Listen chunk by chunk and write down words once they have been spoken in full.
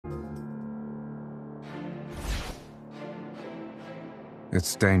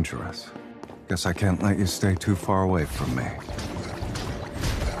It's dangerous. Guess I can't let you stay too far away from me.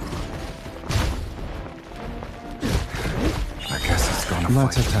 I guess it's gonna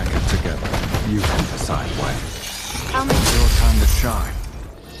Let's attack it together. You can decide when. I'll make It's your time to shine.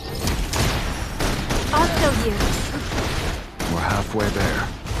 I'll show you. We're halfway there.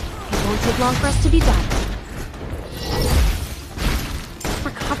 It won't take long for us to be done.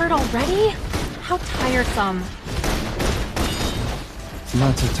 Recovered already? How tiresome.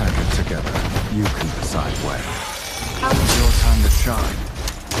 Let's attack it together. You can decide when. I'll... It's your time to shine.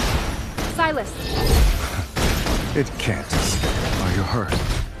 Silas. It can't escape. Are you hurt?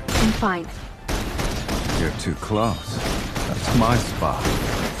 I'm fine. You're too close. That's my spot.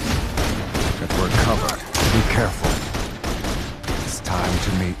 If we're covered, be careful. It's time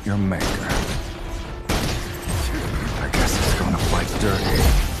to meet your maker. I guess it's gonna fight dirty.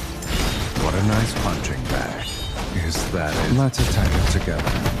 What a nice punching bag. Is that it? Let's attack it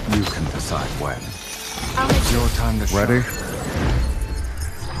together. You can decide when. It's your time to shine. Ready?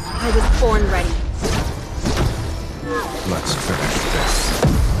 I was born ready. Let's finish this.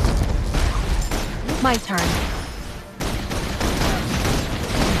 My turn.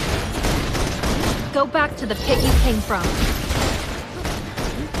 Go back to the pit you came from.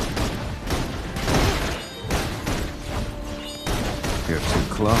 You're too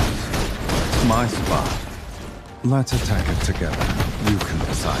close. It's my spot. Let's attack it together. You can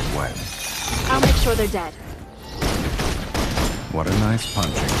decide when. I'll make sure they're dead. What a nice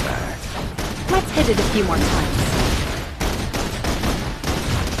punching bag. Let's hit it a few more times.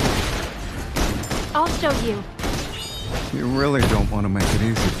 I'll show you. You really don't want to make it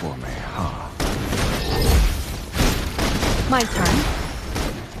easy for me, huh? My turn.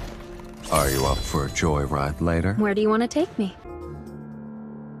 Are you up for a joyride later? Where do you want to take me?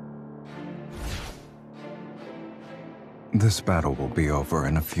 This battle will be over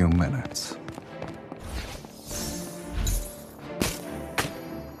in a few minutes.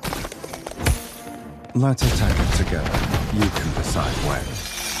 Let's attack it together. You can decide when.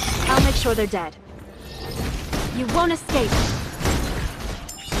 I'll make sure they're dead. You won't escape.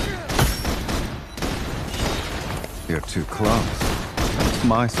 You're too close. That's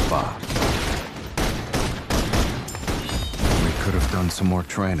my spot. We could have done some more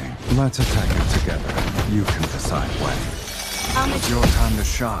training. Let's attack it together. You can decide when. It's your time to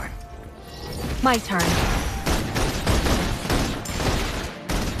shine. My turn.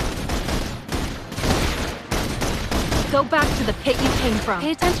 Go back to the pit you came from.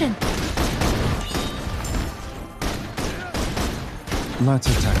 Pay attention. Let's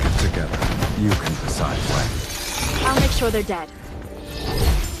attack it together. You can decide when. I'll make sure they're dead.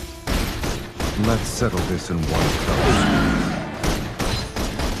 Let's settle this in one fell.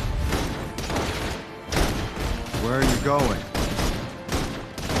 Where are you going?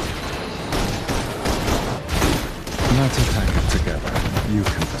 Let's attack it together. You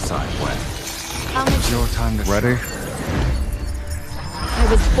can decide when. I'll make It's your time to Ready? I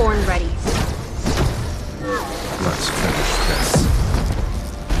was born ready. Let's finish this.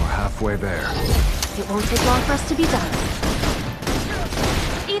 We're halfway there. It won't take long for us to be done.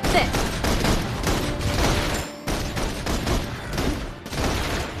 Eat this!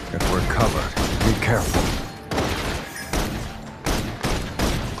 If we're covered, be careful.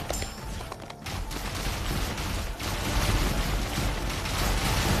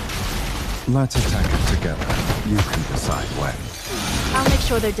 Let's attack it together. You can decide when. I'll make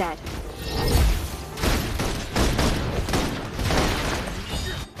sure they're dead.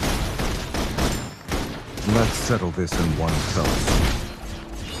 Let's settle this in one fell swoop.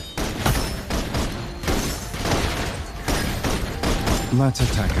 Let's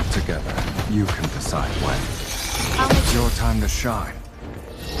attack it together. You can decide when. It's your time to shine.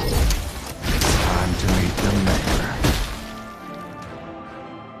 It's time to meet your maker.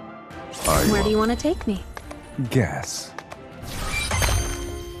 Where do you want to take me? Guess.